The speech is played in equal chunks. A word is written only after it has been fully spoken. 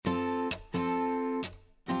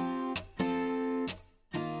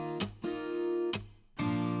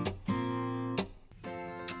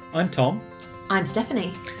I'm Tom. I'm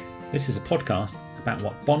Stephanie. This is a podcast about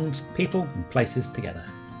what bonds people and places together.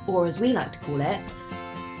 Or as we like to call it,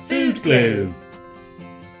 Food Glue.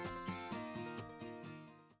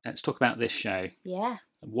 Let's talk about this show. Yeah.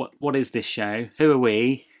 What is this show? Who are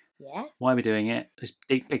we? Yeah. Why are we doing it? It's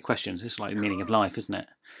big questions. It's like the meaning of life, isn't it?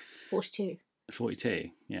 42. 42,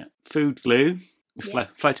 yeah. Food Glue. We've Yeah.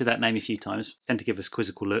 floated that name a few times. Tend to give us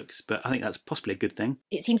quizzical looks, but I think that's possibly a good thing.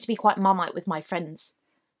 It seems to be quite Marmite with my friends.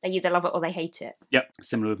 They either love it or they hate it. Yep,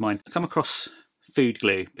 similar with mine. I come across Food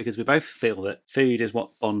Glue because we both feel that food is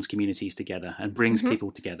what bonds communities together and brings people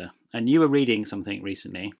together. And you were reading something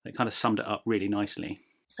recently that kind of summed it up really nicely.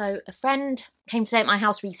 So a friend came to stay at my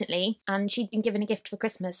house recently and she'd been given a gift for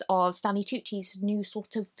Christmas of Stanley Tucci's new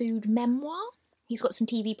sort of food memoir. He's got some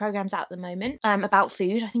TV programmes out at the moment about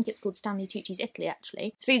food. I think it's called Stanley Tucci's Italy,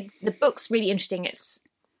 actually. The book's really interesting. It's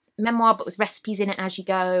memoir, but with recipes in it as you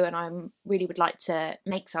go, and I really would like to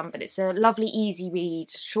make some, but it's a lovely, easy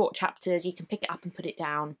read, short chapters. You can pick it up and put it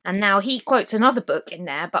down. And now he quotes another book in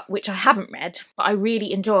there, but which I haven't read, but I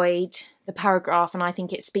really enjoyed the paragraph, and I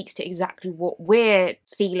think it speaks to exactly what we're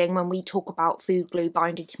feeling when we talk about Food Glue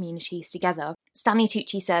binding communities together. Stanley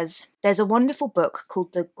Tucci says, "There's a wonderful book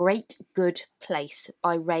called The Great Good Place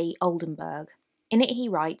by Ray Oldenburg. In it he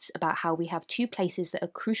writes about how we have two places that are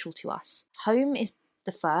crucial to us. Home is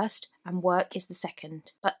the first and work is the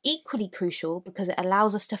second. But equally crucial, because it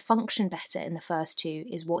allows us to function better in the first two,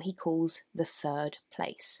 is what he calls the third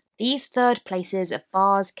place. These third places are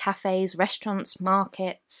bars, cafes, restaurants,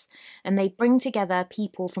 markets, and they bring together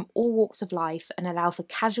people from all walks of life and allow for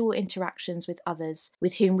casual interactions with others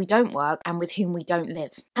with whom we don't work and with whom we don't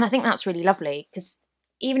live." And I think that's really lovely, because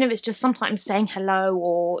even if it's just sometimes saying hello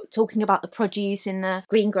or talking about the produce in the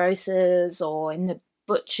greengrocers or in the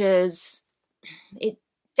butchers, it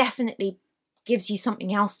definitely gives you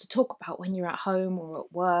something else to talk about when you're at home or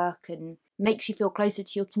at work and makes you feel closer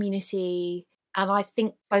to your community. And I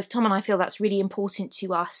think both Tom and I feel that's really important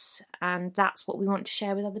to us, and that's what we want to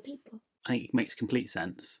share with other people. I think it makes complete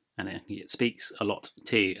sense, and it speaks a lot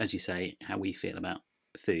to, as you say, how we feel about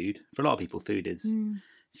food. For a lot of people, food is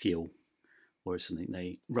fuel, or is something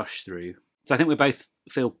they rush through. So I think we both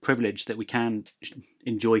feel privileged that we can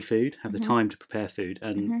enjoy food, have the time to prepare food,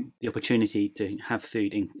 and the opportunity to have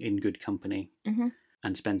food in good company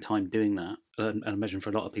and spend time doing that. And I imagine for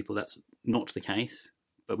a lot of people that's not the case,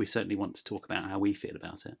 but we certainly want to talk about how we feel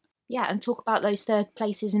about it. Yeah, and talk about those third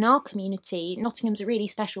places in our community. Nottingham's a really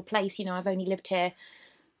special place. You know, I've only lived here,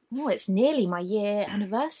 it's nearly my year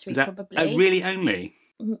anniversary, probably. Oh, really only?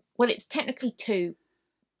 Well, it's technically 2,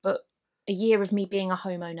 but a year of me being a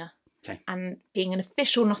homeowner. Okay. And being an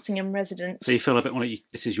official Nottingham resident. So you feel a bit more like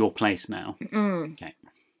this is your place now. Okay.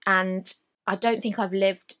 And I don't think I've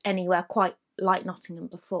lived anywhere quite like Nottingham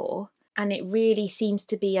before. And it really seems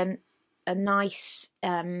to be a nice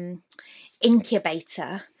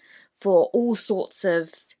incubator for all sorts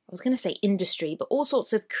of, I was going to say industry, but all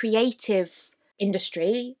sorts of creative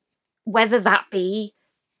industry, whether that be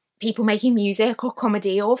people making music or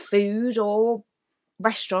comedy or food or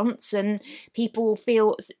restaurants, and people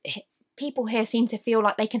here seem to feel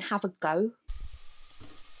like they can have a go.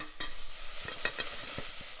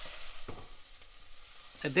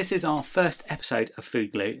 This is our first episode of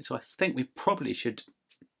Food Glue, so I think we probably should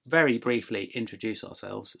very briefly introduce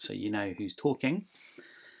ourselves so you know who's talking.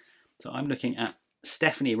 So I'm looking at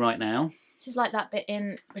Stephanie right now. This is like that bit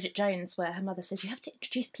in Bridget Jones where her mother says you have to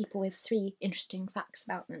introduce people with 3 interesting facts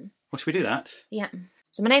about them. Well, should we do that? Yeah.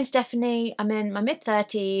 So my name's Stephanie, I'm in my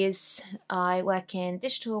mid-30s, I work in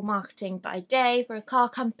digital marketing by day for a car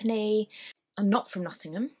company. I'm not from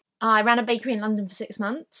Nottingham. I ran a bakery in London for 6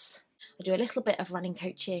 months. I do a little bit of running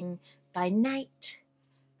coaching by night.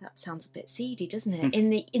 That sounds a bit seedy, doesn't it? In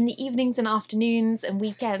the evenings and afternoons and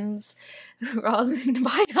weekends rather than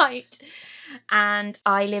by night. And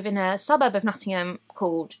I live in a suburb of Nottingham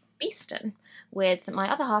called Beeston with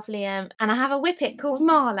my other half, Liam, and I have a whippet called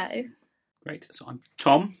Marlowe. Great. So I'm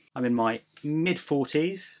Tom. I'm in my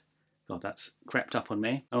mid-40s. God, that's crept up on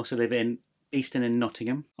me. I also live in Easton in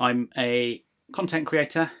Nottingham. I'm a content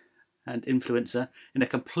creator and influencer in a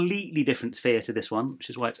completely different sphere to this one, which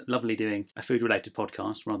is why it's lovely doing a food-related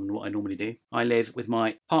podcast rather than what I normally do. I live with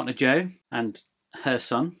my partner Jo and her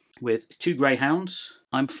son with 2 greyhounds.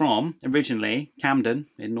 I'm from, originally, Camden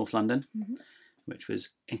in North London, which was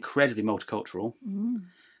incredibly multicultural.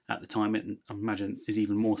 At the time, and I imagine is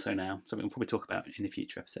even more so now. Something we'll probably talk about in a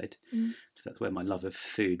future episode, because that's where my love of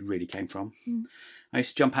food really came from. I used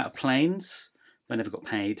to jump out of planes, but I never got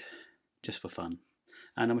paid, just for fun.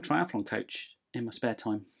 And I'm a triathlon coach in my spare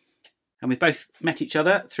time. And we've both met each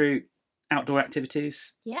other through outdoor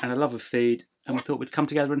activities and a love of food and we thought we'd come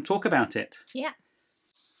together and talk about it. Yeah.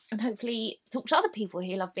 And hopefully talk to other people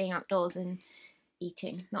who love being outdoors and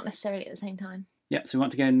eating, not necessarily at the same time. Yeah, so we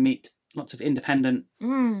want to go and meet lots of independent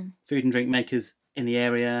food and drink makers in the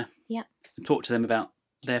area. Yeah. And talk to them about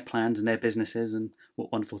their plans and their businesses and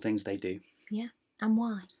what wonderful things they do. Yeah, and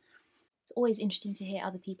why. It's always interesting to hear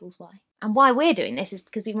other people's why. And why we're doing this is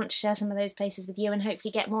because we want to share some of those places with you and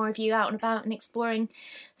hopefully get more of you out and about and exploring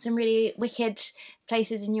some really wicked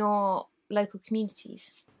places in your local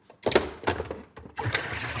communities.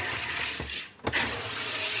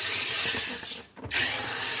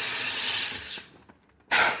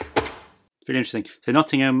 It's really interesting. So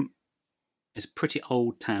Nottingham is a pretty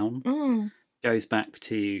old town. Goes back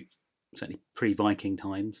to certainly pre-Viking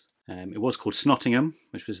times. It was called Snottingham,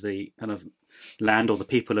 which was the kind of land or the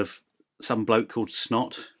people of some bloke called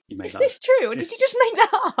Snot. Is this true, or did you just make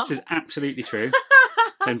that up? This is absolutely true.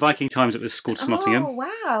 So in Viking times, it was called Snottingham. Oh,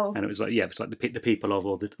 wow! And it was like, it was like the people of,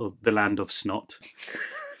 or the land of Snot.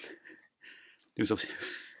 It was obviously.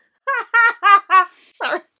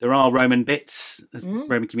 Sorry. There are Roman bits,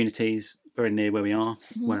 Roman communities very near where we are,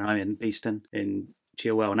 where I'm in Beeston, in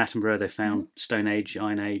Chilwell and Attenborough. They found Stone Age,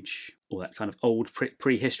 Iron Age, all that kind of old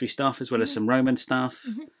prehistory stuff, as well as some Roman stuff,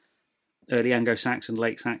 early Anglo-Saxon,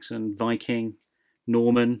 late Saxon, Viking,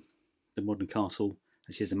 Norman, the modern castle,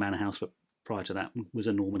 actually is a manor house, but prior to that was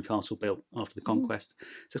a Norman castle built after the conquest.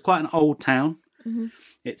 So it's quite an old town.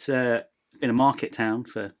 It's been a market town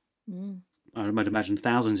for, I would imagine,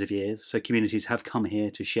 thousands of years. So communities have come here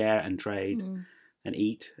to share and trade and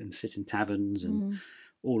eat and sit in taverns and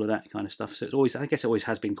all of that kind of stuff. So it's always, I guess it always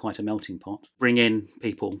has been quite a melting pot. Bring in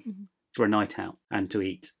people for a night out and to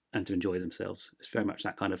eat and to enjoy themselves. It's very much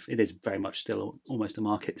that kind of, it is very much still almost a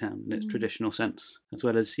market town in its traditional sense, as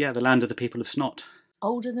well as, the land of the people of Snot.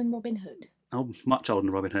 Older than Robin Hood. Oh, much older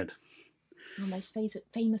than Robin Hood. Our most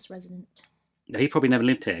famous resident. He probably never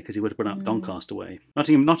lived here because he would have been up Doncaster way.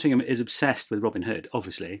 Nottingham is obsessed with Robin Hood,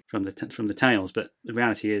 obviously, from the tales, but the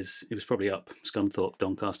reality is it was probably up Scunthorpe,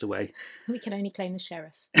 Doncaster way. We can only claim the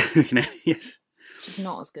sheriff. Yes. Which is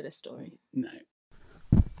not as good a story. No.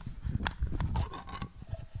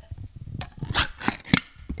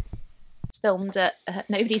 Filmed at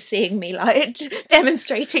Nobody's Seeing Me, like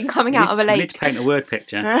demonstrating coming out of a lake. You need to paint a word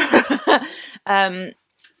picture.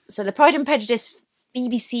 So the Pride and Prejudice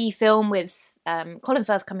BBC film with Colin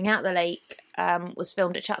Firth coming out of the lake was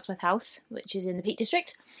filmed at Chatsworth House, which is in the Peak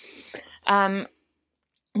District. And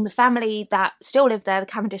the family that still lived there, the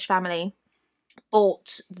Cavendish family,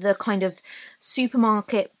 bought the kind of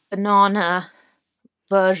supermarket banana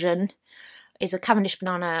version. Is a Cavendish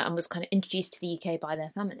banana and was kind of introduced to the UK by their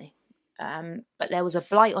family. But there was a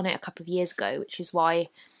blight on it a couple of years ago, which is why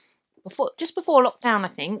just before lockdown, I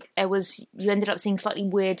think, you ended up seeing slightly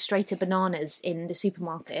weird straighter bananas in the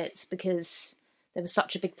supermarkets because there was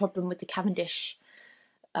such a big problem with the Cavendish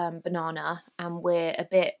banana, and we're a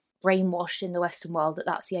bit brainwashed in the Western world that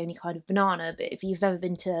that's the only kind of banana. But if you've ever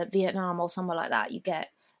been to Vietnam or somewhere like that, you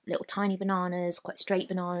get little tiny bananas, quite straight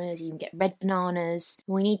bananas, you can get red bananas.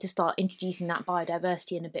 We need to start introducing that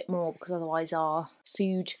biodiversity in a bit more, because otherwise our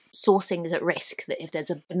food sourcing is at risk, that if there's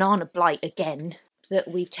a banana blight again, that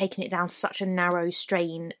we've taken it down to such a narrow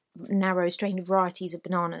strain of varieties of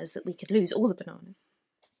bananas that we could lose all the bananas.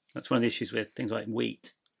 That's one of the issues with things like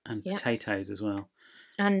wheat and potatoes as well.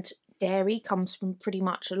 And dairy comes from pretty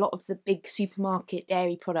much a lot of the big supermarket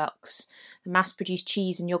dairy products. The mass-produced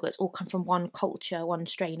cheese and yogurts all come from one culture, one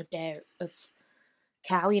strain of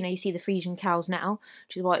cow. You see the Frisian cows now,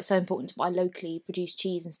 which is why it's so important to buy locally produced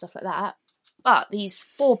cheese and stuff like that. But these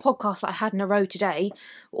 4 podcasts that I had in a row today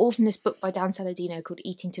were all from this book by Dan Saladino called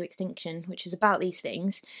Eating to Extinction, which is about these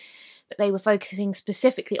things. But they were focusing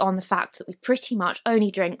specifically on the fact that we pretty much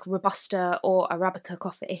only drink Robusta or Arabica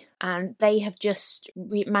coffee. And they have just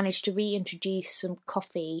managed to reintroduce some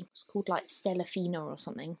coffee, it's called like Stella Fina or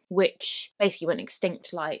something, which basically went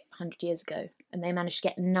extinct like 100 years ago. And they managed to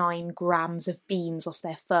get 9 grams of beans off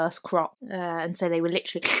their first crop. And so they were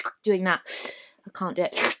literally doing that. I can't do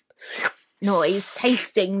it. Noise,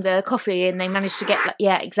 tasting the coffee, and they managed to get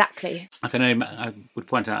exactly. I would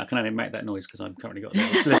point out I can only make that noise because I've currently got a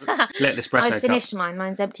little espresso I've finished mine.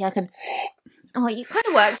 Mine's empty. I can. Oh, it kind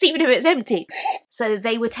of works even if it's empty. So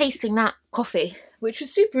they were tasting that coffee, which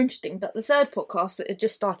was super interesting. But the third podcast that had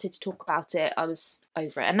just started to talk about it, I was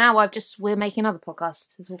over it. And now we're making another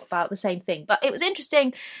podcast to talk about the same thing. But it was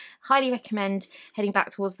interesting. Highly recommend heading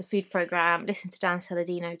back towards the food programme. Listen to Dan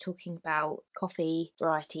Saladino talking about coffee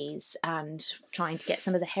varieties and trying to get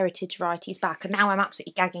some of the heritage varieties back. And now I'm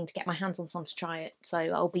absolutely gagging to get my hands on some to try it. So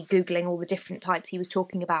I'll be Googling all the different types he was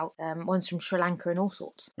talking about. Ones from Sri Lanka and all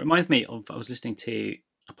sorts. It reminds me of, I was listening to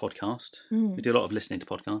a podcast. We do a lot of listening to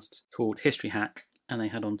podcasts called History Hack, and they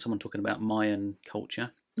had on someone talking about Mayan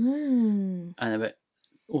culture. And they were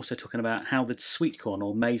also talking about how the sweet corn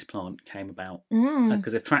or maize plant came about,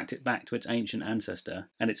 because they've tracked it back to its ancient ancestor,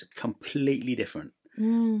 and it's completely different.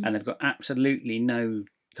 And they've got absolutely no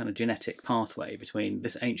kind of genetic pathway between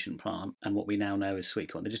this ancient plant and what we now know as sweet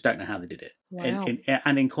corn. They just don't know how they did it. Wow.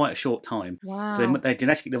 In quite a short time. Wow. So they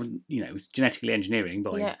genetically engineering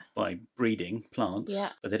by breeding plants,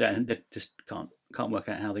 but they just can't work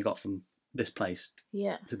out how they got from this place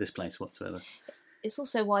to this place whatsoever. It's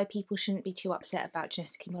also why people shouldn't be too upset about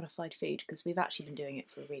genetically modified food, because we've actually been doing it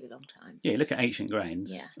for a really long time. Yeah, look at ancient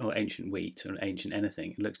grains or ancient wheat or ancient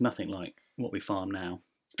anything. It looks nothing like what we farm now.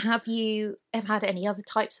 Have you ever had any other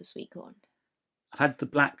types of sweet corn? I've had the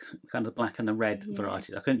black and the red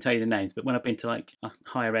varieties. I couldn't tell you the names, but when I've been to like a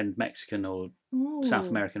higher end Mexican or South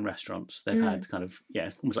American restaurants, they've had kind of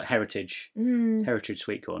almost like heritage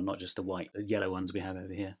sweet corn, not just the yellow ones we have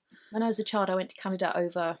over here. When I was a child, I went to Canada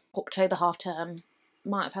over October half term.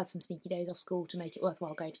 Might have had some sneaky days off school to make it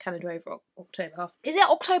worthwhile going to Canada over October half. Is it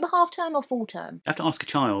October half term or full term? You have to ask a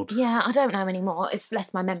child. Yeah, I don't know anymore. It's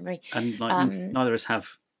left my memory. And neither of us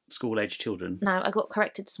have school-age children. No, I got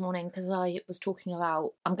corrected this morning because I was talking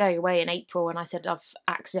about I'm going away in April, and I said I've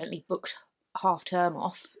accidentally booked half term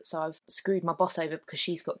off, so I've screwed my boss over because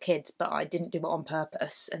she's got kids, but I didn't do it on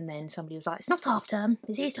purpose. And then somebody was like, it's not half term,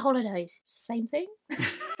 it's Easter holidays. It's the same thing.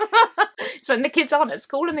 It's when the kids aren't at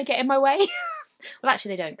school and they get in my way. Well,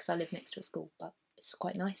 actually they don't, because I live next to a school, but it's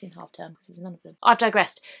quite nice in half term because there's none of them. I've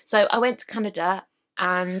digressed. So I went to Canada,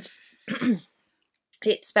 and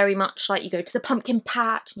it's very much like you go to the pumpkin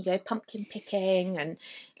patch and you go pumpkin picking, and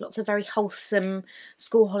lots of very wholesome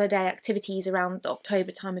school holiday activities around the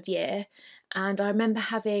October time of year. And I remember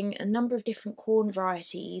having a number of different corn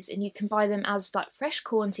varieties, and you can buy them as like fresh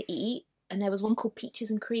corn to eat. And there was one called Peaches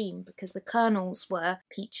and Cream because the kernels were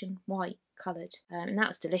peach and white coloured, and that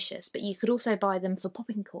was delicious. But you could also buy them for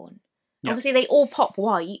popping corn. Yep. Obviously, they all pop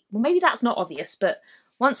white. Well, maybe that's not obvious, but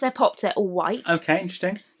once they're popped, they're all white. Okay,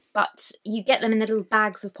 interesting. But you get them in the little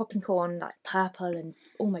bags of popping corn, like purple and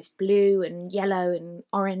almost blue and yellow and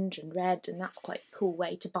orange and red, and that's quite a cool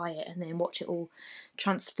way to buy it and then watch it all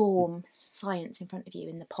transform science in front of you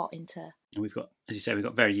in the pot into... And we've got, as you say, we've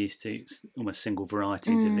got very used to almost single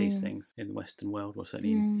varieties of these things in the Western world, or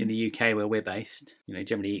certainly in the UK where we're based. You know,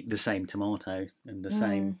 generally eat the same tomato and the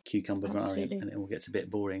same cucumber variety, and it all gets a bit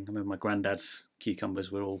boring. I remember my granddad's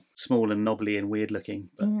cucumbers were all small and knobbly and weird looking,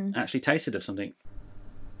 but actually tasted of something.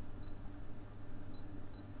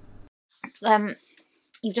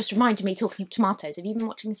 You've just reminded me, talking of tomatoes, have you been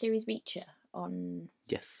watching the series Reacher on...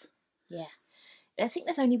 Yes. Yeah. I think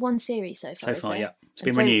there's only one series so far, is there? Yeah. It's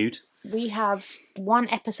been renewed. We have one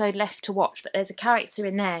episode left to watch, but there's a character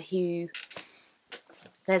in there who...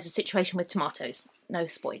 There's a situation with tomatoes. No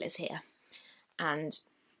spoilers here. And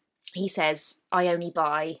he says, I only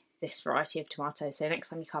buy this variety of tomatoes, so next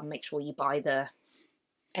time you come, make sure you buy the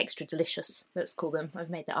extra delicious, let's call them. I've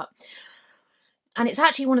made that up. And it's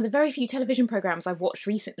actually one of the very few television programmes I've watched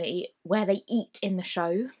recently where they eat in the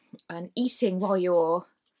show. And eating while you're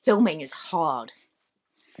filming is hard.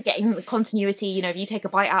 Getting the continuity, you know, if you take a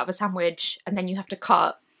bite out of a sandwich and then you have to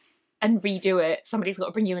cut and redo it, somebody's got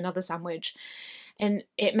to bring you another sandwich. And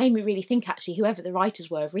it made me really think, actually, whoever the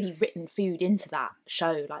writers were have really written food into that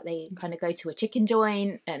show. Like, they kind of go to a chicken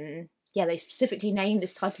joint and, yeah, they specifically named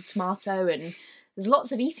this type of tomato, and there's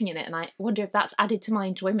lots of eating in it, and I wonder if that's added to my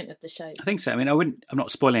enjoyment of the show. I think so. I mean, I'm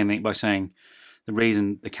not spoiling anything by saying the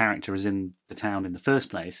reason the character is in the town in the first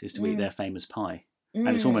place is to eat their famous pie. And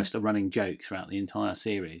it's almost a running joke throughout the entire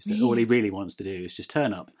series that all he really wants to do is just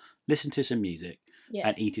turn up, listen to some music,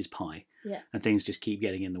 and eat his pie. Yeah. And things just keep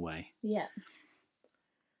getting in the way. Yeah.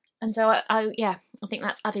 And so, I think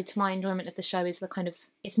that's added to my enjoyment of the show, is the kind of,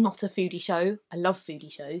 it's not a foodie show. I love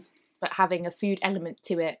foodie shows, but having a food element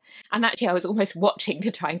to it. And actually, I was almost watching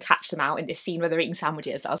to try and catch them out in this scene where they're eating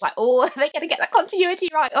sandwiches. I was like, oh, are they going to get that continuity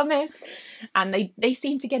right on this? And they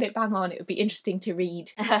seem to get it bang on. It would be interesting to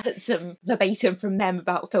read some verbatim from them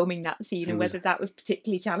about filming that scene and whether that was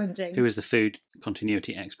particularly challenging. Who is the food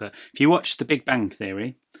continuity expert? If you watch The Big Bang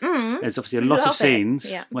Theory, there's obviously a lot of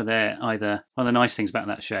scenes where they're either... One of the nice things about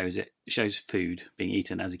that show is it shows food being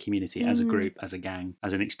eaten as a community, as a group, as a gang,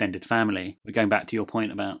 as an extended family. But going back to your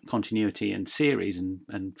point about continuity and series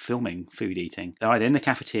and filming food eating, they're either in the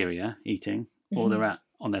cafeteria eating or they're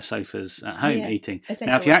on their sofas at home eating.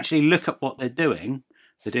 Now, if you actually look at what they're doing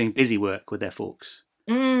busy work with their forks.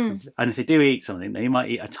 And if they do eat something, they might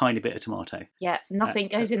eat a tiny bit of tomato. Yeah, nothing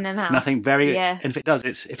goes in their mouth. Nothing very... Yeah. And if it does,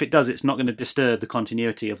 it's not going to disturb the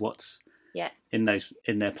continuity of what's in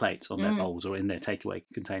their plates, on their bowls, or in their takeaway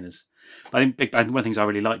containers. But I think one of the things I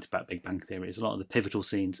really liked about Big Bang Theory is a lot of the pivotal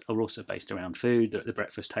scenes are also based around food, at the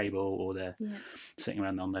breakfast table, or they're sitting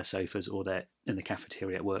around on their sofas, or they're in the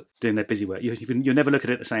cafeteria at work doing their busy work. You'll never look at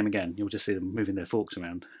it the same again. You'll just see them moving their forks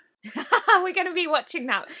around. We're going to be watching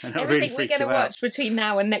that. Everything really we're going to watch between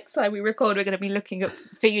now and next time we record, we're going to be looking at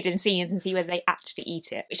food and scenes and see whether they actually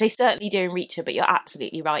eat it, which they certainly do in Reacher. But you're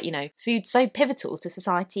absolutely right. You know, food's so pivotal to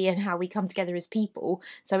society and how we come together as people.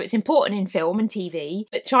 So it's important in film and TV,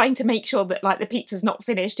 but trying to make sure that like the pizza's not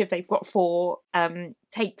finished if they've got 4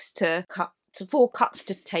 takes to cut, 4 cuts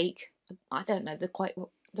to take. I don't know the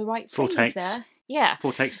right 4 phrase takes there. Yeah,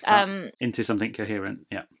 4 takes to cut into something coherent.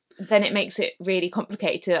 Yeah. Then it makes it really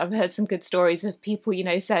complicated. I've heard some good stories of people, you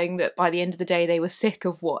know, saying that by the end of the day they were sick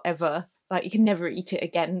of whatever. Like, you can never eat it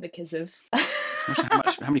again because of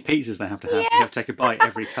how many pizzas they have to have. You have to take a bite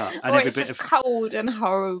every cut, and or every it's bit just of cold and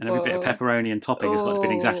horrible. and every bit of pepperoni and topping has got to be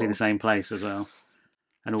in exactly the same place as well,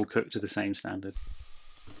 and all cooked to the same standard.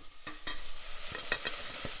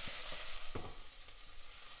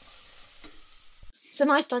 It's a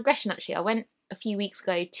nice digression, actually. I went a few weeks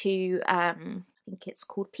ago to I think it's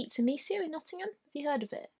called Pizza Miso in Nottingham. Have you heard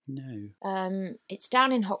of it? No. It's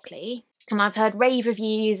down in Hockley, and I've heard rave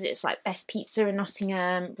reviews. It's like best pizza in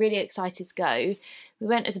Nottingham. Really excited to go. We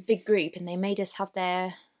went as a big group, and they made us have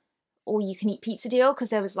their all-you-can-eat pizza deal because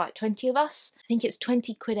there was like 20 of us. I think it's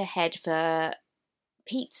 20 quid a head for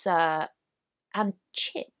pizza and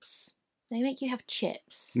chips. They make you have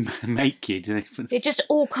chips. Make you? Do they... It just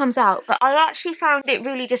all comes out. But I actually found it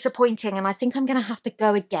really disappointing, and I think I'm going to have to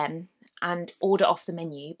go again and order off the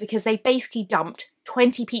menu because they basically dumped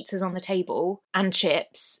 20 pizzas on the table and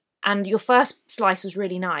chips, and your first slice was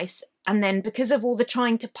really nice, and then because of all the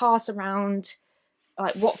trying to pass around,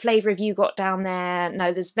 like, what flavour have you got down there?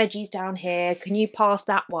 No, there's veggies down here. Can you pass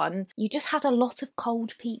that one? You just had a lot of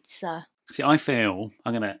cold pizza. See, I feel,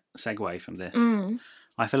 I'm going to segue from this,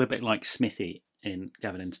 I feel a bit like Smithy in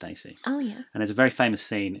Gavin and Stacey. Oh, yeah. And there's a very famous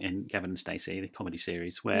scene in Gavin and Stacey, the comedy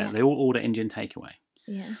series, where they all order Indian takeaway.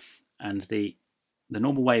 Yeah. And the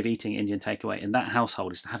normal way of eating Indian takeaway in that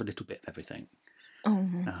household is to have a little bit of everything. Oh.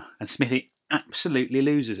 And Smithy absolutely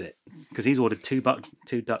loses it because he's ordered two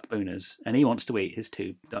duck booners and he wants to eat his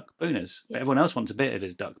 2 duck booners. But everyone else wants a bit of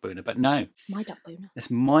his duck booner. But no. My duck booner. It's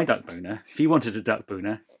my duck booner. If you wanted a duck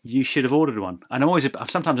booner, you should have ordered one. And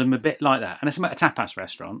sometimes I'm a bit like that. And it's at a tapas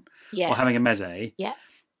restaurant or having a meze. Yeah.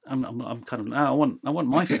 I'm kind of, no, I want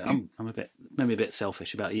my food. I'm maybe a bit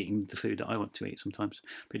selfish about eating the food that I want to eat sometimes.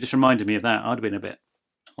 But it just reminded me of that. I'd have been a bit,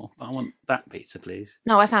 I want that pizza, please.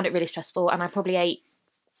 No, I found it really stressful, and I probably ate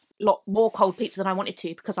a lot more cold pizza than I wanted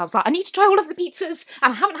to because I was like, I need to try all of the pizzas,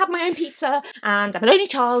 and I haven't had my own pizza, and I'm an only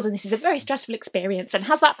child, and this is a very stressful experience, and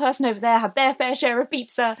has that person over there had their fair share of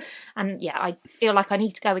pizza? And yeah, I feel like I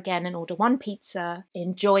need to go again and order one pizza,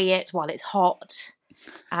 enjoy it while it's hot,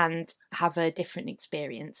 and have a different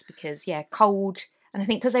experience because, cold. And I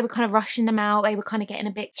think because they were kind of rushing them out, they were kind of getting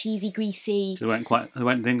a bit cheesy, greasy. So they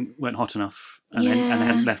weren't hot enough. And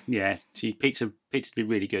then left. Yeah, see, pizza to be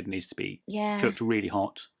really good needs to be cooked really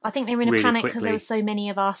hot. I think they were in a really panic because there quickly. were so many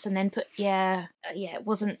of us, and then it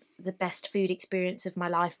wasn't the best food experience of my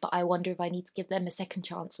life. But I wonder if I need to give them a second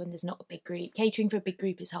chance when there's not a big group. Catering for a big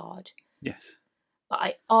group is hard. Yes. But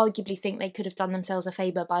I arguably think they could have done themselves a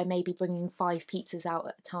favour by maybe bringing 5 pizzas out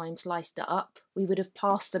at a time, sliced it up. We would have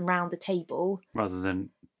passed them round the table. Rather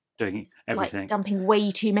than doing everything. Like dumping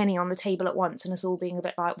way too many on the table at once and us all being a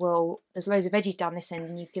bit like, well, there's loads of veggies down this end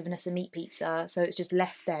and you've given us a meat pizza, so it's just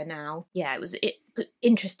left there now. Yeah, it was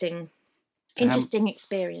interesting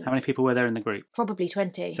experience. How many people were there in the group? Probably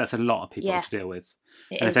 20. So that's a lot of people to deal with.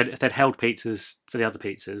 If they'd held pizzas for the other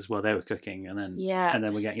pizzas while they were cooking, and then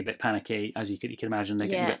we're getting a bit panicky, as you can imagine, they're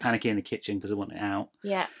getting a bit panicky in the kitchen because they want it out.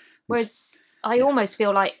 Yeah. Whereas I almost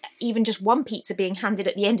feel like even just one pizza being handed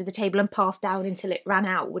at the end of the table and passed down until it ran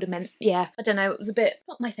out would have meant, I don't know, it was a bit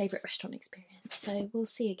not my favourite restaurant experience. So we'll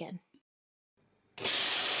see again.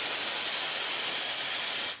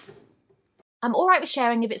 I'm all right with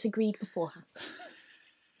sharing if it's agreed beforehand.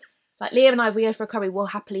 Like Liam and I, if we go for a curry, we'll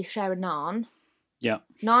happily share a naan. Yeah.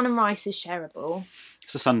 Naan and rice is shareable.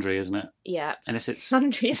 It's a sundry, isn't it? Yeah. And it's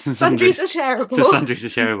sundries. Sundries are shareable. So sundries are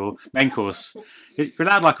shareable. Main course. You're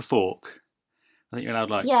allowed like a fork. I think you're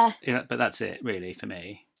allowed like but that's it really for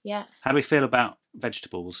me. Yeah. How do we feel about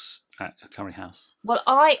vegetables at a curry house? Well,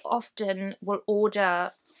 I often will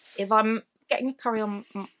order, if I'm getting a curry on,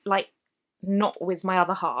 like, not with my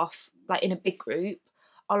other half, like in a big group,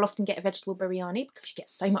 I'll often get a vegetable biryani because you get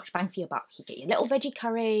so much bang for your buck. You get your little veggie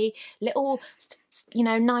curry, little,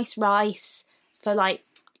 nice rice for like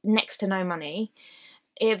next to no money.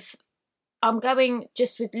 If I'm going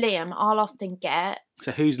just with Liam. I'll often get...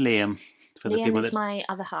 So who's Liam? For the Liam people is my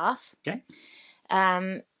other half. Okay.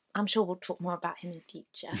 I'm sure we'll talk more about him in the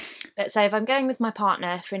future. But so if I'm going with my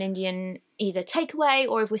partner for an Indian either takeaway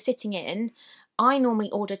or if we're sitting in, I normally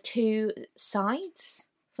order 2 sides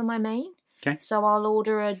for my main. Okay. So I'll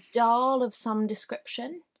order a dal of some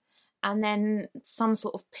description and then some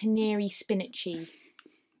sort of paneer-y spinachy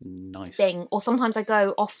Nice thing. Or sometimes I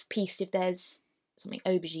go off-piste if there's something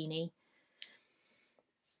aubergine-y.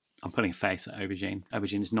 I'm putting a face at aubergine.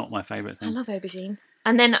 Aubergine is not my favourite thing. I love aubergine.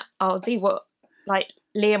 And then I'll do what, like,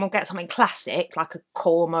 Liam will get something classic, like a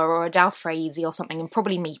korma or a jalfrezi or something, and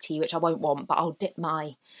probably meaty, which I won't want, but I'll dip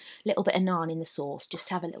my little bit of naan in the sauce just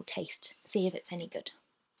to have a little taste, see if it's any good.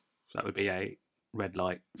 So that would be a red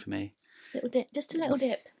light for me. Little dip, just a little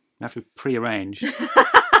dip. I have to pre-arrange.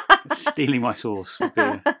 Stealing my sauce would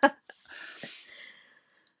be...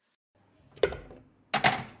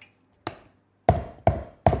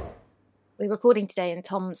 We're recording today in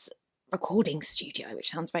Tom's recording studio, which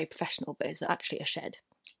sounds very professional, but it's actually a shed.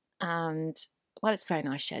 And, well, it's a very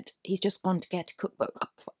nice shed. He's just gone to get a cookbook,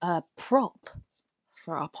 a prop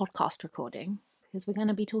for our podcast recording, because we're going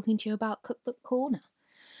to be talking to you about Cookbook Corner.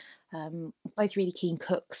 Both really keen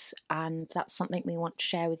cooks, and that's something we want to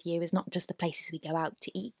share with you, is not just the places we go out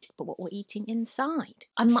to eat, but what we're eating inside.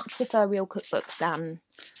 I much prefer real cookbooks than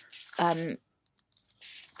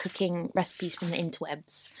cooking recipes from the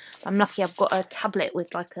interwebs. I'm lucky I've got a tablet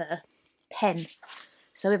with like a pen,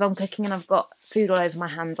 so if I'm cooking and I've got food all over my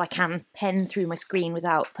hands, I can pen through my screen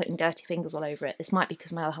without putting dirty fingers all over it. This might be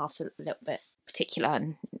because my other half's a little bit particular,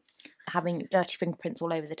 and having dirty fingerprints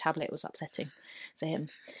all over the tablet was upsetting for him.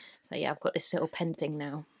 So yeah, I've got this little pen thing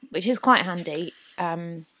now, which is quite handy.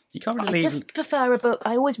 You can't really I just prefer a book.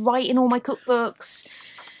 I always write in all my cookbooks,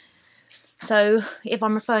 so if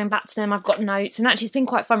I'm referring back to them, I've got notes. And actually, it's been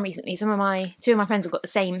quite fun recently. Two of my friends have got the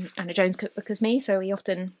same Anna Jones cookbook as me, so we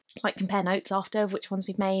often like compare notes after of which ones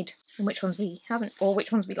we've made and which ones we haven't, or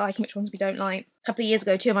which ones we like and which ones we don't like. A couple of years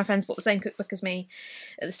ago, 2 of my friends bought the same cookbook as me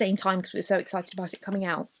at the same time because we were so excited about it coming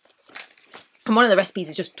out. And one of the recipes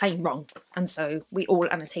is just plain wrong, and so we all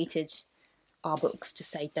annotated our books to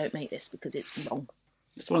say, don't make this because it's wrong.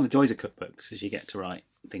 It's one of the joys of cookbooks, is you get to write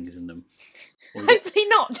things in them. Hopefully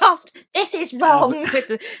not just, this is wrong, with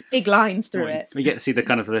the big lines through it. We get to see the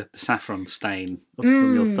kind of the saffron stain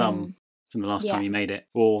from your thumb from the last time you made it,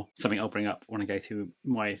 or something I'll bring up when I go through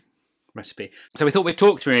my recipe. So we thought we'd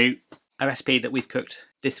talk through a recipe that we've cooked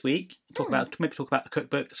this week. Talk about the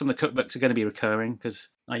cookbook. Some of the cookbooks are going to be recurring because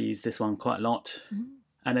I use this one quite a lot.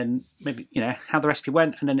 And then maybe, how the recipe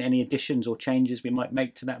went, and then any additions or changes we might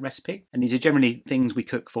make to that recipe. And these are generally things we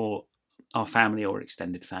cook for our family or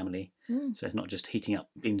extended family. So it's not just heating up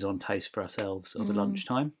beans on toast for ourselves over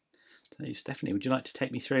lunchtime. So Stephanie, would you like to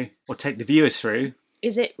take me through, or take the viewers through?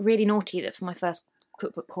 Is it really naughty that for my first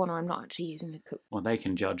cookbook corner I'm not actually using the cookbook? Well, they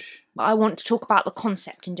can judge. But I want to talk about the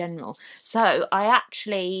concept in general. So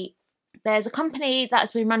there's a company that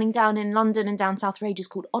has been running down in London and down south for ages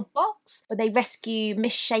called Oddbox, where they rescue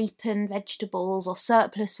misshapen vegetables or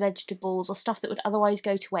surplus vegetables or stuff that would otherwise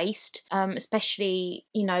go to waste, especially,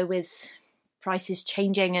 with prices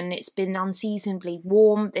changing, and it's been unseasonably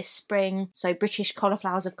warm this spring, so British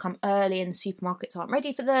cauliflowers have come early and the supermarkets aren't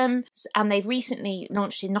ready for them. And they've recently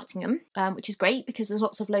launched in Nottingham, which is great because there's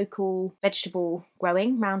lots of local vegetable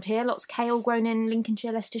growing around here, lots of kale grown in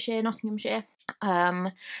Lincolnshire, Leicestershire, Nottinghamshire.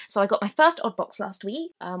 So I got my first odd box last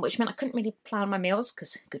week, which meant I couldn't really plan my meals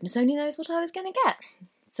because goodness only knows what I was going to get.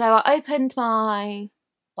 So I opened my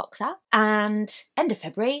box out, and end of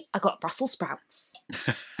February I got Brussels sprouts.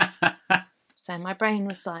 So my brain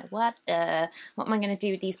was like, what am I going to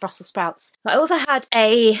do with these Brussels sprouts? But I also had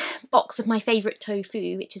a box of my favourite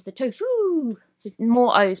tofu, which is the Tofu with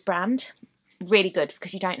More-O's brand. Really good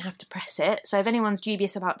because you don't have to press it. So if anyone's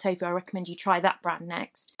dubious about tofu, I recommend you try that brand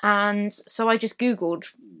next. And so I just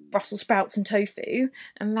Googled Brussels sprouts and tofu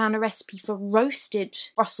and found a recipe for roasted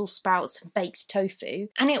Brussels sprouts and baked tofu.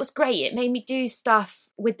 And it was great. It made me do stuff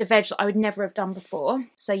with the veg that I would never have done before.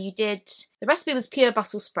 So the recipe was pure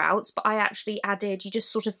Brussels sprouts, but I actually added, you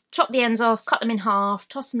just sort of chop the ends off, cut them in half,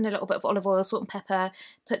 toss them in a little bit of olive oil, salt and pepper,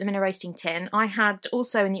 put them in a roasting tin. I had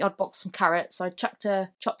also in the odd box some carrots, so I chucked a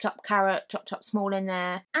chopped up carrot, chopped up small in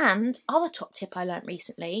there. And other top tip I learnt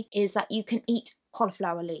recently is that you can eat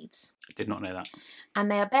cauliflower leaves. I did not know that.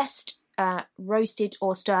 And they are best roasted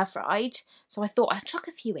or stir-fried. So I thought I'd chuck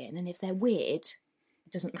a few in, and if they're weird,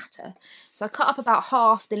 it doesn't matter. So I cut up about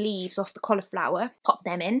half the leaves off the cauliflower, pop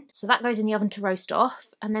them in. So that goes in the oven to roast off.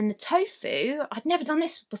 And then the tofu, I'd never done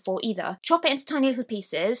this before either. Chop it into tiny little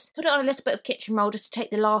pieces, put it on a little bit of kitchen roll just to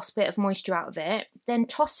take the last bit of moisture out of it. Then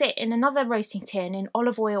toss it in another roasting tin in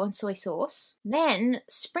olive oil and soy sauce. Then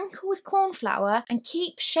sprinkle with corn flour and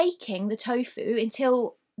keep shaking the tofu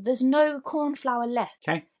until there's no corn flour left.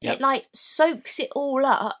 Okay. Yep. It like soaks it all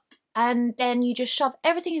up. And then you just shove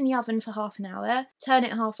everything in the oven for half an hour, turn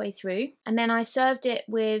it halfway through, and then I served it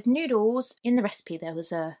with noodles. In the recipe there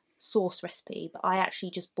was a sauce recipe, but I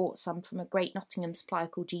actually just bought some from a great Nottingham supplier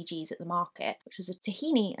called Gigi's at the market, which was a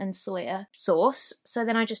tahini and soya sauce. So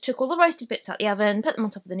then I just took all the roasted bits out the oven, put them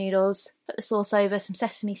on top of the noodles, put the sauce over, some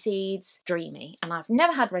sesame seeds, dreamy. And I've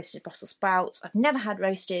never had roasted Brussels sprouts, I've never had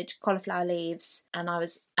roasted cauliflower leaves, and I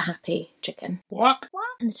was a happy chicken. What?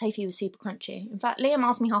 And the tofu was super crunchy. In fact, Liam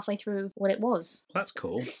asked me halfway through what it was. That's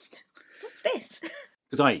cool. What's this?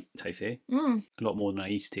 Because I eat tofu a lot more than I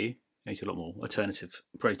used to. I eat a lot more alternative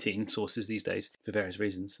protein sources these days for various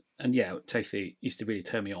reasons. And yeah, tofu used to really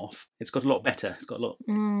turn me off. It's got a lot better. It's got a lot,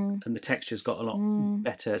 and the texture's got a lot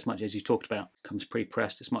better. As much as you talked about, comes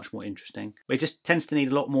pre-pressed. It's much more interesting. But it just tends to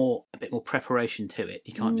need a bit more preparation to it.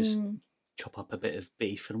 You can't just chop up a bit of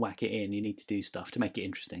beef and whack it in. You need to do stuff to make it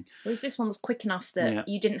interesting. Whereas this one was quick enough that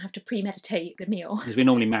you didn't have to premeditate the meal. Because we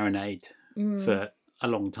normally marinade for a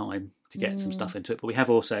long time to get some stuff into it, but we have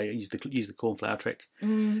also used the corn flour trick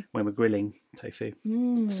when we're grilling tofu.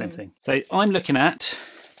 It's the same thing. So I'm looking at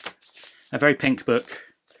a very pink book,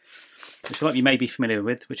 which a lot of you may be familiar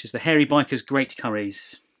with, which is the Hairy Bikers Great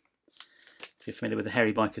Curries. If you're familiar with the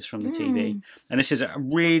Hairy Bikers from the TV. And this is a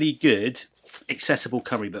really good, accessible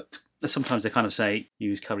curry book. Sometimes they kind of say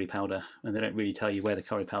use curry powder, and they don't really tell you where the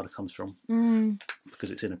curry powder comes from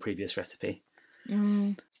because it's in a previous recipe.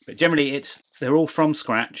 But generally they're all from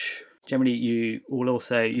scratch. Generally, you will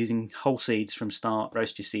also using whole seeds from start,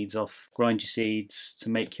 roast your seeds off, grind your seeds to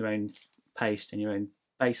make your own paste and your own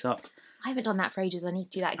base up. I haven't done that for ages. I need to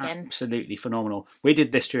do that again. Absolutely phenomenal. We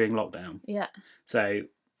did this during lockdown. Yeah. So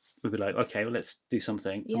we were like, okay, well, let's do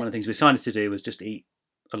something. Yeah. And one of the things we decided to do was just eat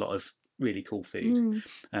a lot of really cool food,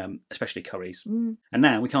 especially curries. And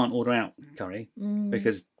now we can't order out curry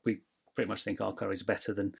because we pretty much think our curries are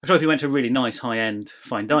better than... I'm sure if you went to a really nice high-end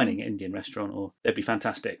fine dining Indian restaurant, they'd be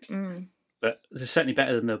fantastic. But they're certainly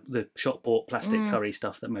better than the shop-bought plastic curry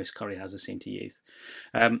stuff that most curry houses seem to use.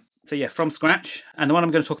 So yeah, from scratch. And the one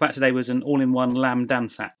I'm going to talk about today was an all-in-one lamb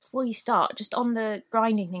dansak. Before you start, just on the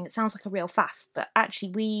grinding thing, it sounds like a real faff, but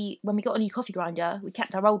actually when we got a new coffee grinder, we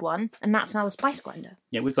kept our old one, and that's now a spice grinder.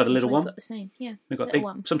 Yeah, we've got a little one. We've got the same, yeah. We've got a big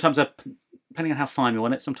one. Sometimes depending on how fine we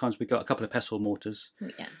want it, sometimes we've got a couple of pestle mortars.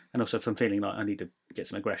 Yeah. And also if I'm feeling like I need to get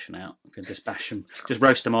some aggression out, I can just bash them, just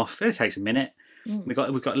roast them off. It takes a minute. We've got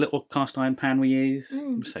a little cast iron pan we use.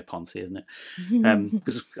 It's so poncy, isn't it?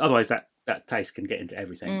 Because otherwise that taste can get into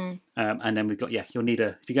everything. And then we've got, you'll need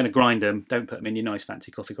if you're going to grind them, don't put them in your nice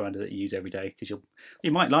fancy coffee grinder that you use every day, because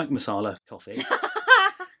you might like masala coffee.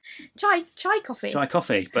 Chai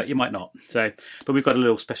coffee, but you might not. So, but we've got a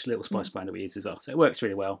little spice grinder we use as well, so it works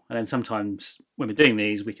really well. And then sometimes when we're doing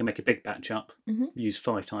these, we can make a big batch up, use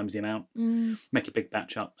 5 times the amount, make a big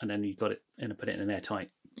batch up, and then you've got it and put it in an airtight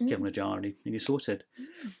kiln jar, and you're sorted.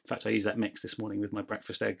 In fact, I used that mix this morning with my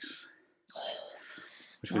breakfast eggs,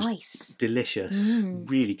 which was nice, delicious,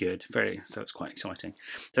 really good, so it's quite exciting.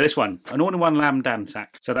 So this one, an all-in-one lamb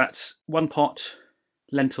dansak. So that's 1 pot,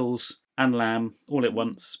 lentils and lamb all at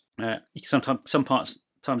once.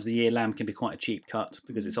 Times of the year, lamb can be quite a cheap cut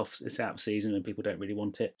because it's out of season and people don't really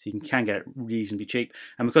want it. So you can get it reasonably cheap.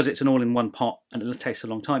 And because it's an all-in-one pot and it takes a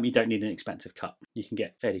long time, you don't need an expensive cut. You can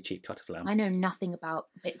get a fairly cheap cut of lamb. I know nothing about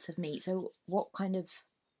bits of meat. So what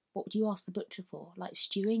do you ask the butcher for? Like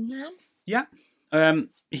stewing lamb? Yeah.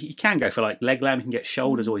 You can go for like leg lamb. You can get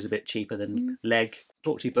shoulders, always a bit cheaper than leg.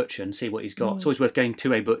 Talk to your butcher and see what he's got. It's always worth going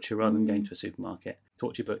to a butcher rather than going to a supermarket.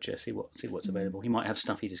 Talk to your butcher, see what's available. He might have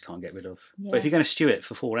stuff he just can't get rid of. Yeah. But if you're going to stew it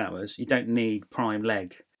for 4 hours, you don't need prime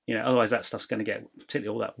leg. Otherwise that stuff's going to get, particularly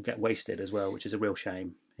all that will get wasted as well, which is a real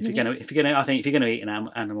shame. If you're going to eat an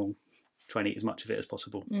animal, try and eat as much of it as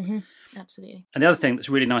possible. Absolutely. And the other thing that's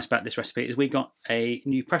really nice about this recipe is we got a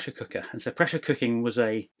new pressure cooker. And so pressure cooking was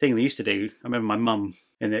a thing they used to do. I remember my mum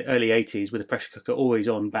in the early 80s with a pressure cooker always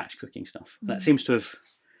on batch cooking stuff. And that seems to have,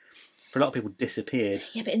 for a lot of people, disappeared.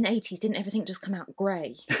 Yeah, but in the 80s, didn't everything just come out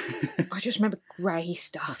grey? I just remember grey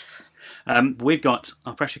stuff. We've got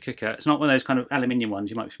our pressure cooker. It's not one of those kind of aluminium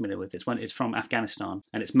ones you might be familiar with. It's from Afghanistan,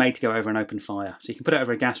 and it's made to go over an open fire. So you can put it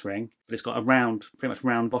over a gas ring, but it's got a pretty much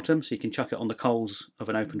round bottom, so you can chuck it on the coals of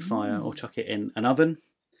an open fire or chuck it in an oven.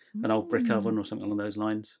 an old brick oven or something along those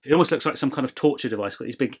lines. It almost looks like some kind of torture device. Got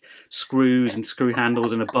these big screws and screw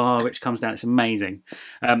handles and a bar which comes down. It's amazing.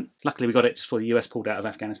 Luckily, we got it just before the US pulled out of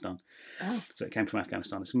Afghanistan. Oh. So it came from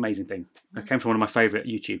Afghanistan. It's an amazing thing. It came from one of my favourite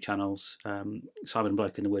YouTube channels, Simon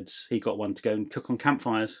Bloke in the Woods. He got one to go and cook on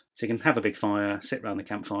campfires. So you can have a big fire, sit around the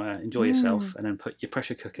campfire, enjoy yourself, and then put your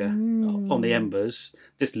pressure cooker on the embers.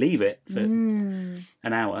 Just leave it for an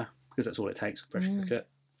hour, because that's all it takes, pressure cooker,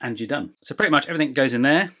 and you're done. So pretty much everything goes in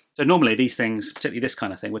there. So normally these things, particularly this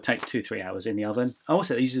kind of thing, would take 2-3 hours in the oven.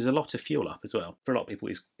 Also, it uses a lot of fuel up as well. For a lot of people,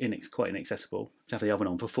 it's quite inaccessible to have the oven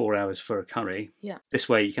on for 4 hours for a curry. Yeah. This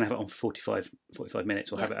way, you can have it on for 45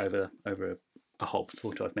 minutes, or have it over a hob for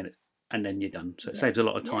 45 minutes, and then you're done. So it saves a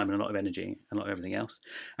lot of time and a lot of energy and a lot of everything else.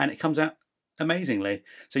 And it comes out amazingly.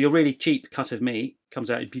 So your really cheap cut of meat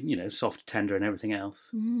comes out, soft, tender, and everything else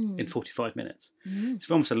in 45 minutes.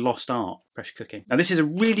 It's almost a lost art, pressure cooking. Now, this is a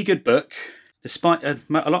really good book. Despite a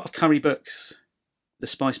lot of curry books, the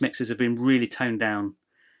spice mixes have been really toned down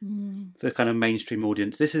for the kind of mainstream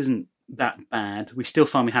audience. This isn't that bad. We still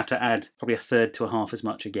find we have to add probably a third to a half as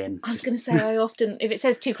much again. I was going to say, I often, if it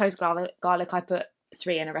says 2 cloves of garlic, I put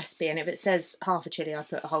 3 in a recipe, and if it says half a chilli, I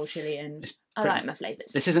put a whole chilli in. I like my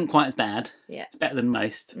flavours. This isn't quite as bad. Yeah. It's better than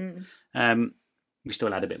most. We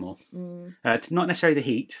still add a bit more. Not necessarily the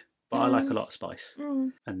heat, but I like a lot of spice.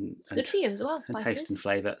 And good for you as well, and spices. taste and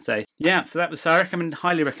flavour. So that was, I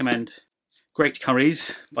highly recommend Great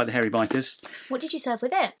Curries by the Hairy Bikers. What did you serve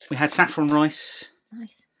with it? We had saffron rice.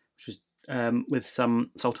 Nice. Which was with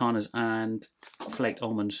some sultanas and flaked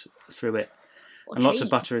almonds through it. And lots of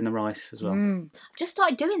butter in the rice as well. I've just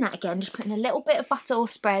started doing that again, just putting a little bit of butter or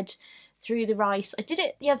spread through the rice. I did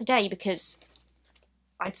it the other day because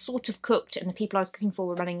I'd sort of cooked and the people I was cooking for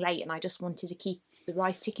were running late, and I just wanted to keep the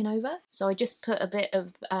rice ticking over. So I just put a bit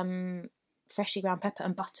of freshly ground pepper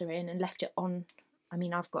and butter in and left it on. I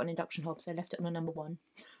mean, I've got an induction hob, so I left it on a number 1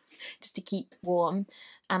 just to keep warm.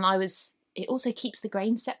 And it also keeps the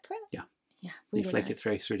grains separate. Yeah. Yeah, really you flake nice. it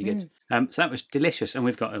through. It's really good. So that was delicious, and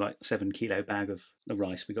we've got a 7 kilo bag of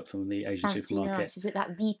rice we got from the Asian supermarket. Rice. Is it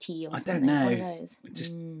that VT or something? I don't know. One of those?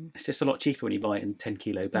 It's just a lot cheaper when you buy it in 10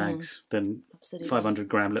 kilo bags than 500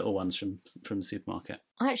 gram little ones from the supermarket.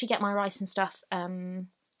 I actually get my rice and stuff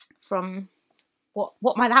from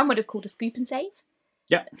what my nan would have called a scoop and save.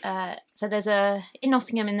 Yeah. So there's in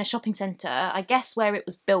Nottingham in the shopping centre, I guess where it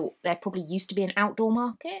was built, there probably used to be an outdoor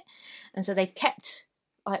market, and so they've kept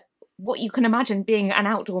what you can imagine being an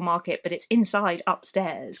outdoor market, but it's inside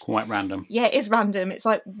upstairs. Quite random. Yeah, it is random. It's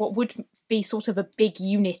like what would be sort of a big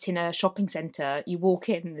unit in a shopping centre. You walk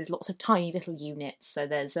in and there's lots of tiny little units. So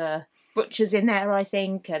there's butchers in there, I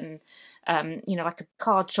think, and like a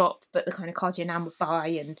card shop, but the kind of cards your nan would buy.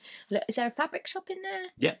 And is there a fabric shop in there?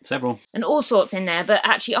 Yeah, several. And all sorts in there. But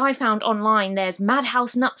actually, I found online there's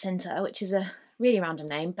Madhouse Nut Centre, which is a really random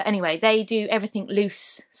name. But anyway, they do everything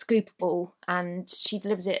loose, scoopable, and she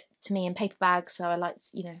delivers it to me in paper bags, so I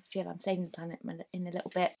feel I'm saving the planet in a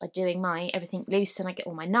little bit by doing my everything loose, and I get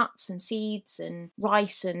all my nuts and seeds and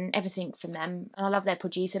rice and everything from them, and I love their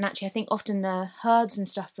produce. And actually I think often the herbs and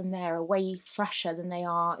stuff from there are way fresher than they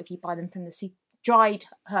are if you buy them from the dried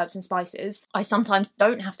herbs and spices. I sometimes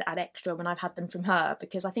don't have to add extra when I've had them from her,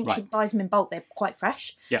 because I think she buys them in bulk, they're quite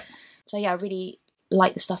fresh. Yeah. So yeah, I really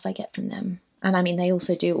like the stuff I get from them. And I mean, they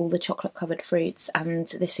also do all the chocolate covered fruits and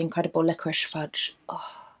this incredible licorice fudge.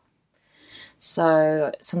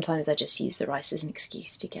 So sometimes I just use the rice as an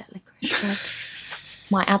excuse to get licorice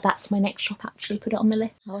fudge. Might add that to my next shop, actually, put it on the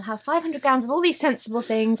list. I'll have 500 grams of all these sensible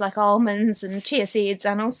things like almonds and chia seeds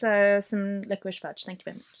and also some licorice fudge. Thank you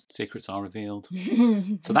very much. Secrets are revealed.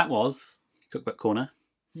 So that was Cookbook Corner.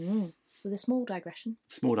 With a small digression.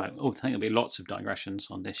 I think there'll be lots of digressions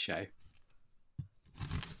on this show.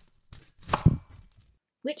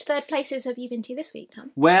 Which third places have you been to this week,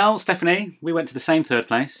 Tom? Well, Stephanie, we went to the same third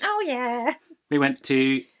place. Oh, yeah. We went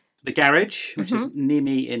to the Garage, which is near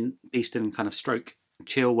me in Beeston, kind of stroke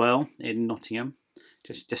Chilwell in Nottingham,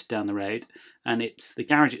 just down the road. And the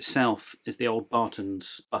garage itself is the old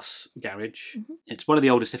Barton's bus garage. It's one of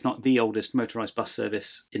the oldest, if not the oldest, motorised bus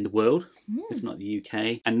service in the world, if not the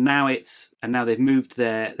UK. And now they've moved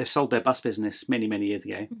they've sold their bus business many, many years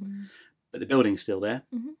ago, but the building's still there.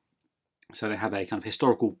 So they have a kind of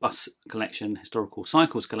historical bus collection, historical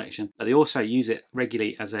cycles collection, but they also use it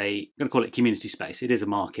regularly as I'm going to call it a community space. It is a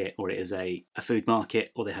market, or it is a food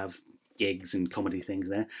market, or they have gigs and comedy things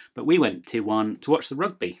there. But we went to one to watch the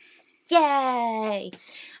rugby. Yay!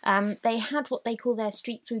 They had what they call their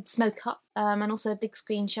street food smoke up, and also a big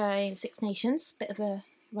screen showing Six Nations, bit of a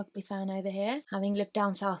rugby fan over here, having lived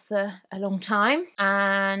down south for a long time,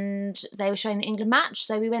 and they were showing the England match,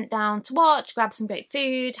 so we went down to watch, grab some great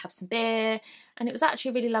food, have some beer, and it was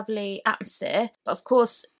actually a really lovely atmosphere. But of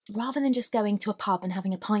course, rather than just going to a pub and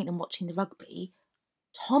having a pint and watching the rugby,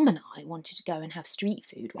 Tom and I wanted to go and have street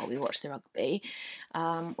food while we watched the rugby,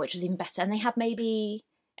 which was even better. And they had maybe,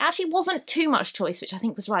 it actually wasn't too much choice, which I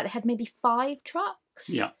think was right. They had maybe 5 trucks.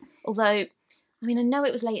 Yeah. Although, I mean, I know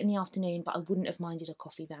it was late in the afternoon, but I wouldn't have minded a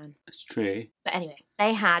coffee van. That's true. But anyway,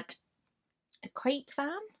 they had a crepe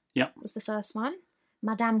van. Yeah. Was the first one.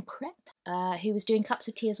 Madame Crepe, who was doing cups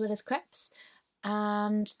of tea as well as crepes.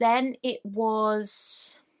 And then it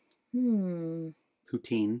was... Poutine.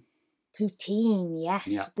 Poutine, yes.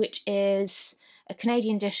 Yeah. Which is a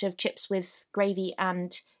Canadian dish of chips with gravy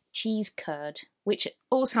and cheese curd, which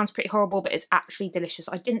all sounds pretty horrible, but it's actually delicious.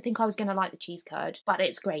 I didn't think I was going to like the cheese curd, but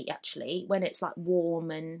it's great actually when it's like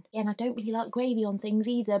warm. And again, I don't really like gravy on things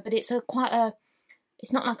either, but it's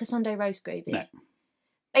it's not like a Sunday roast gravy. No.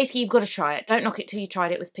 Basically, you've got to try it. Don't knock it till you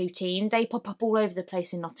tried it with poutine. They pop up all over the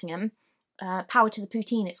place in Nottingham. Power to the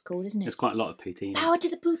poutine, it's called, isn't it? There's quite a lot of poutine. Power to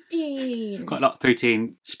the poutine. There's quite a lot of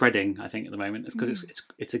poutine spreading, I think, at the moment. It's because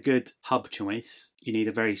it's a good pub choice. You need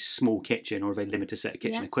a very small kitchen or a very limited set of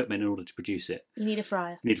kitchen equipment in order to produce it. You need a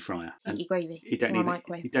fryer. You need a fryer. And your gravy. You don't or need a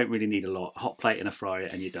microwave. You don't really need a lot. A hot plate and a fryer,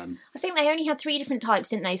 and you're done. I think they only had 3 different types,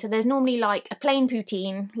 didn't they? So there's normally like a plain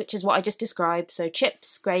poutine, which is what I just described. So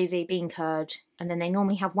chips, gravy, bean curd, and then they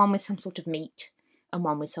normally have one with some sort of meat and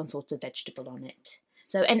one with some sort of vegetable on it.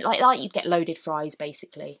 So, and like you'd get loaded fries,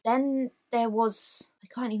 basically. Then there was, I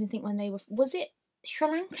can't even think when they were, was it Sri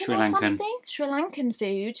Lankan or something? Sri Lankan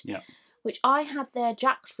food. Yeah. Which I had their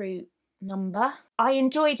jackfruit number. I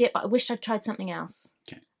enjoyed it, but I wished I'd tried something else.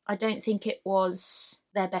 Okay. I don't think it was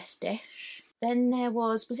their best dish. Then there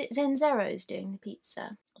was it Zenzero's doing the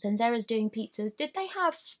pizza? Zenzero's doing pizzas. Did they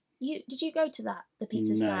have, did you go to that, the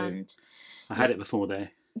pizza stand? I had it before though.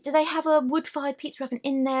 Do they have a wood-fired pizza oven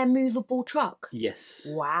in their movable truck? Yes.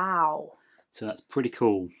 Wow. So that's pretty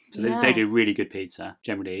cool. So they do really good pizza,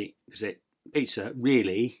 generally, because pizza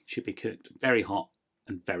really should be cooked very hot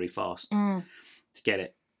and very fast to get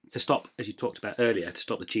it, to stop, as you talked about earlier, to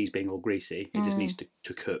stop the cheese being all greasy. It just needs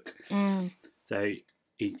to cook. So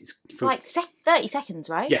it's like 30 seconds,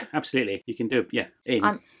 right? Yeah, absolutely. You can do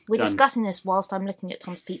we're discussing this whilst I'm looking at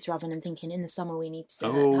Tom's pizza oven and thinking in the summer we need to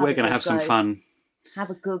we're going to have some fun.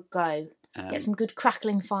 Have a good go. Get some good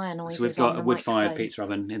crackling fire noises. So we've got a wood-fired pizza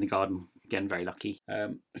oven in the garden. Again, very lucky.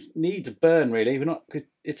 Needs a burn, really.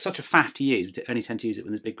 It's such a faff to use. We only tend to use it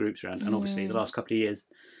when there's big groups around. And obviously, the last couple of years,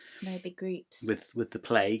 no big groups. With the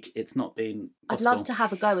plague, it's not been possible. I'd love to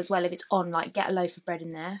have a go as well if it's on. Like, get a loaf of bread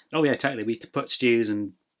in there. Oh yeah, totally. We put stews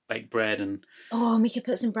and baked bread and... Oh, and we could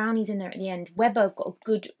put some brownies in there at the end. Webber have got a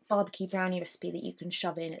good barbecue brownie recipe that you can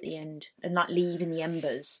shove in at the end and like leave in the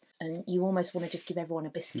embers. And you almost want to just give everyone a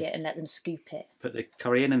biscuit and let them scoop it. Put the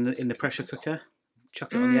curry in the pressure cooker.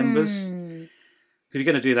 Chuck it on the embers. If you're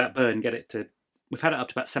going to do that burn, get it to... We've had it up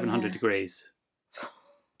to about 700 degrees.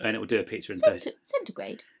 And it will do a pizza in 30...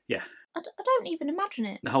 Centigrade? Yeah. I don't even imagine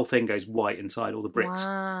it. The whole thing goes white inside. All the bricks,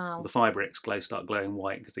 wow. all the fire bricks start glowing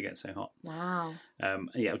white because they get so hot. Wow.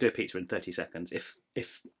 It'll do a pizza in 30 seconds,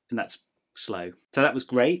 if and that's slow. So that was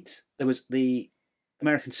great. There was the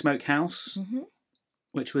American Smokehouse,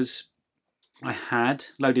 which was, I had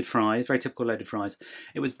loaded fries, very typical loaded fries.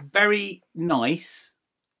 It was very nice.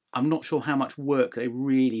 I'm not sure how much work they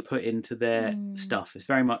really put into their stuff. It's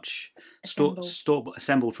very much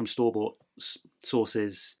assembled from store-bought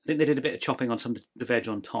sauces. I think they did a bit of chopping on some of the veg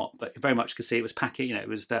on top, but very much could see it was packet. It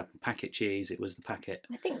was the packet cheese. It was the packet.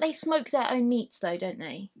 I think they smoke their own meats, though, don't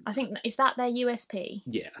they? I think is that their USP?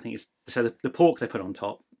 Yeah, I think it's so. The pork they put on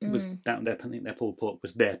top was down there. I think their pulled pork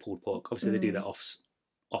was their pulled pork. Obviously, they do that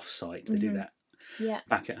off-site. They do that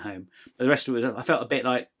back at home. But the rest of it, I felt a bit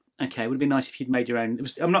like. Okay, it would have been nice if you'd made your own.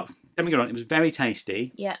 Don't get me wrong, it was very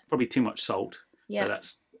tasty. Yeah. Probably too much salt. Yeah.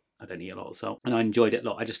 But I don't eat a lot of salt. And I enjoyed it a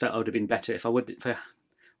lot. I just felt I would have been better if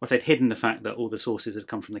they'd hidden the fact that all the sauces had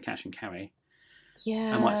come from the cash and carry.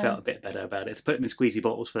 Yeah. I might have felt a bit better about it. If I put them in squeezy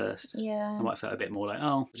bottles first, I might have felt a bit more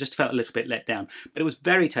like, just felt a little bit let down. But it was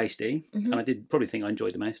very tasty, and I did probably think I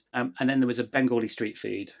enjoyed the most. And then there was a Bengali street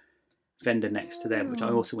food vendor next to them, which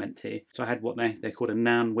I also went to. So I had what they called a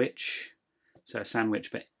naan wich. So a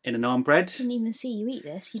sandwich, but in a naan bread. I didn't even see you eat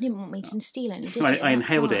this. You didn't want me to steal any, did you? I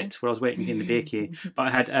inhaled it while I was waiting in the beer queue. But I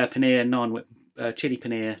had chili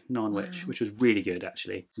paneer naan which was really good,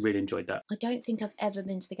 actually. Really enjoyed that. I don't think I've ever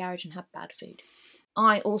been to the garage and had bad food.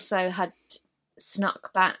 I also had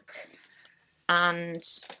snuck back and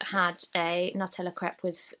had a Nutella crepe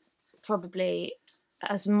with probably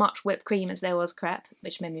as much whipped cream as there was crepe,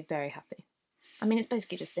 which made me very happy. I mean, it's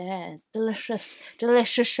basically just air. It's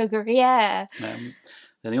delicious sugary air. Then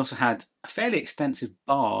they also had a fairly extensive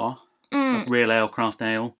bar of real ale, craft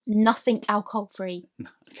ale. Nothing alcohol-free.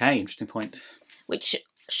 Okay, interesting point. Which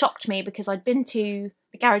shocked me because I'd been to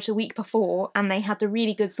the garage the week before and they had the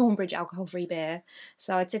really good Thornbridge alcohol-free beer.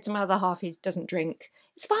 So I'd said to my other half who doesn't drink,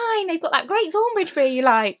 it's fine, they've got that great Thornbridge beer you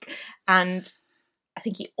like. And I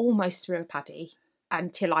think he almost threw a paddy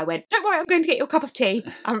until I went, don't worry, I'm going to get you a cup of tea.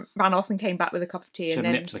 I ran off and came back with a cup of tea. Should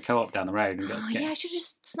have nipped to the Co-op down the road and got I should have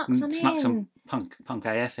just snuck some in. Snuck some punk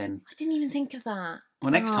AF in. I didn't even think of that.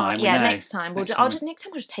 Well, next time. Next time. I'll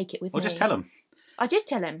just take it with me. Or just tell him. I did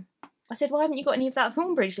tell him. I said, why haven't you got any of that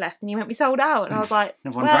Thornbridge left? And he went, we sold out. And I was like,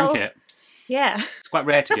 everyone drank it. Yeah. It's quite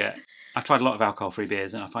rare to get. I've tried a lot of alcohol-free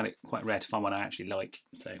beers and I find it quite rare to find one I actually like.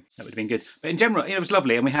 So that would have been good. But in general, it was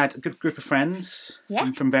lovely. And we had a good group of friends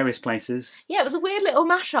from various places. Yeah, it was a weird little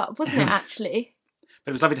mashup, wasn't it, actually?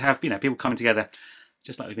 But it was lovely to have, people coming together,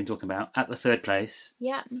 just like we've been talking about, at the third place.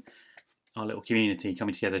 Yeah. Our little community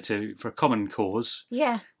coming together for a common cause.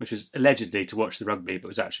 Yeah. Which was allegedly to watch the rugby, but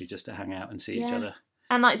was actually just to hang out and see each other.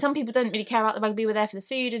 And like some people don't really care about the rugby, we're there for the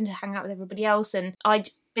food and to hang out with everybody else. And I'd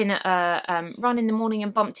been at a run in the morning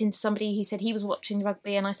and bumped into somebody who said he was watching the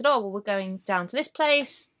rugby, and I said, oh, well, we're going down to this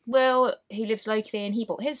place. Will, who lives locally, and he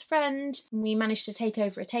brought his friend. And we managed to take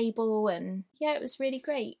over a table, and yeah, it was really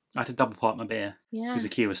great. I had to double park my beer because the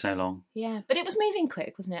queue was so long. Yeah, but it was moving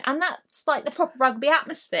quick, wasn't it? And that's like the proper rugby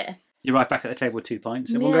atmosphere. You're right back at the table with 2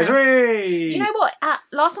 pints. Everyone goes, hooray! Do you know what?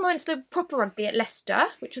 Last time I went to the proper rugby at Leicester,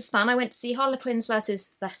 which was fun, I went to see Harlequins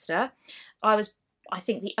versus Leicester. I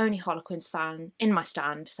think, the only Harlequins fan in my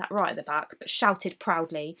stand, sat right at the back, but shouted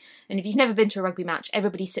proudly. And if you've never been to a rugby match,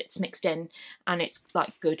 everybody sits mixed in, and it's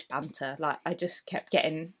like good banter. Like, I just kept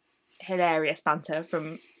getting hilarious banter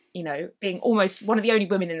from, being almost one of the only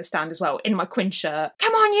women in the stand as well, in my Quinn shirt.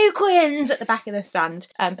 Come on, you Quins! At the back of the stand.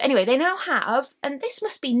 But anyway, they now have, and this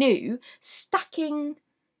must be new, stacking.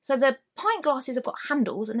 So the pint glasses have got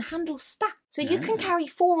handles, and the handles stack. So you can carry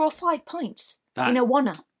 4 or 5 pints in a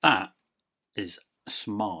oneer. That is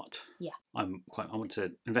smart. Yeah. I want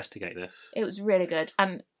to investigate this. It was really good.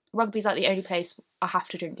 And rugby's like the only place I have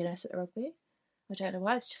to drink Guinness at the rugby. I don't know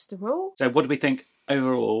why, it's just the rule. So what do we think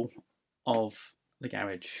overall of the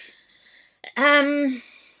garage?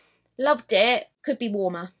 Loved it. Could be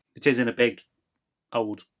warmer. It is in a big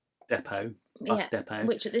old depot, bus depot.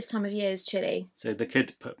 Which at this time of year is chilly. So they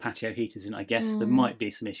could put patio heaters in. I guess there might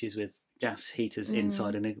be some issues with gas heaters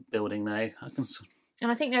inside in a building though.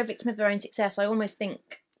 And I think they're a victim of their own success. I almost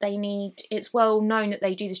think it's well known that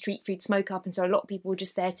they do the street food smoke up, and so a lot of people were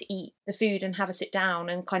just there to eat the food and have a sit down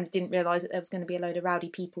and kind of didn't realise that there was going to be a load of rowdy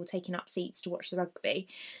people taking up seats to watch the rugby.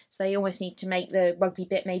 So they almost need to make the rugby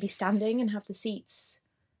bit maybe standing and have the seats,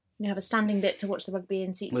 have a standing bit to watch the rugby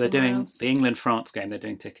and seats. Well, they're doing else. The England-France game, they're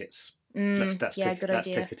doing tickets. That's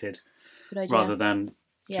ticketed. Good idea. Rather than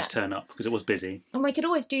just turn up, because it was busy. And we could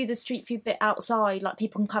always do the street food bit outside, like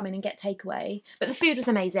people can come in and get takeaway. But the food was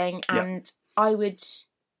amazing, and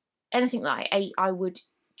anything that I ate, I would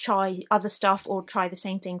try other stuff or try the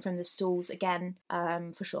same thing from the stalls again,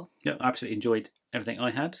 for sure. Yeah, I absolutely enjoyed everything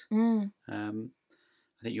I had. I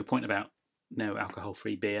think your point about no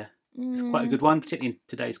alcohol-free beer is quite a good one, particularly in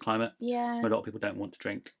today's climate, where a lot of people don't want to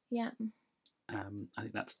drink. Yeah. I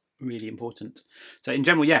think that's really important. So in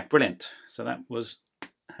general, brilliant. So that was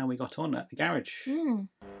how we got on at the garage.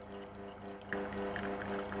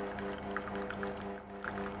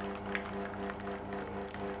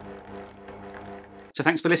 So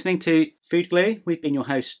thanks for listening to Food Glue. We've been your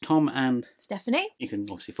hosts, Tom and Stephanie. You can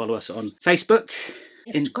obviously follow us on Facebook,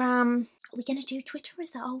 Instagram. Are we going to do Twitter, or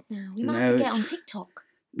is that old now? We might have to get on TikTok.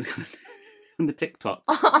 On the TikTok.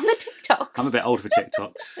 On the TikTok. I'm a bit old for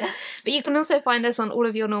TikToks. But you can also find us on all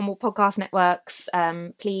of your normal podcast networks.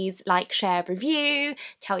 Please like, share, review,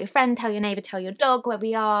 tell your friend, tell your neighbour, tell your dog where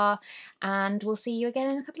we are. And we'll see you again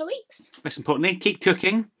in a couple of weeks. Most importantly, keep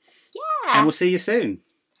cooking. Yeah. And we'll see you soon.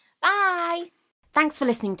 Bye. Thanks for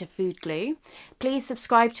listening to Food Glue. Please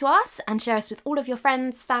subscribe to us and share us with all of your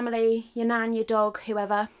friends, family, your nan, your dog,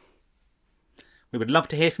 whoever. We would love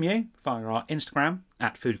to hear from you via our Instagram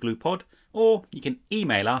 @foodgluepod, or you can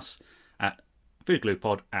email us at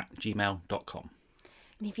foodgluepod@gmail.com.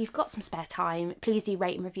 And if you've got some spare time, please do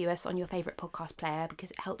rate and review us on your favourite podcast player,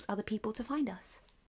 because it helps other people to find us.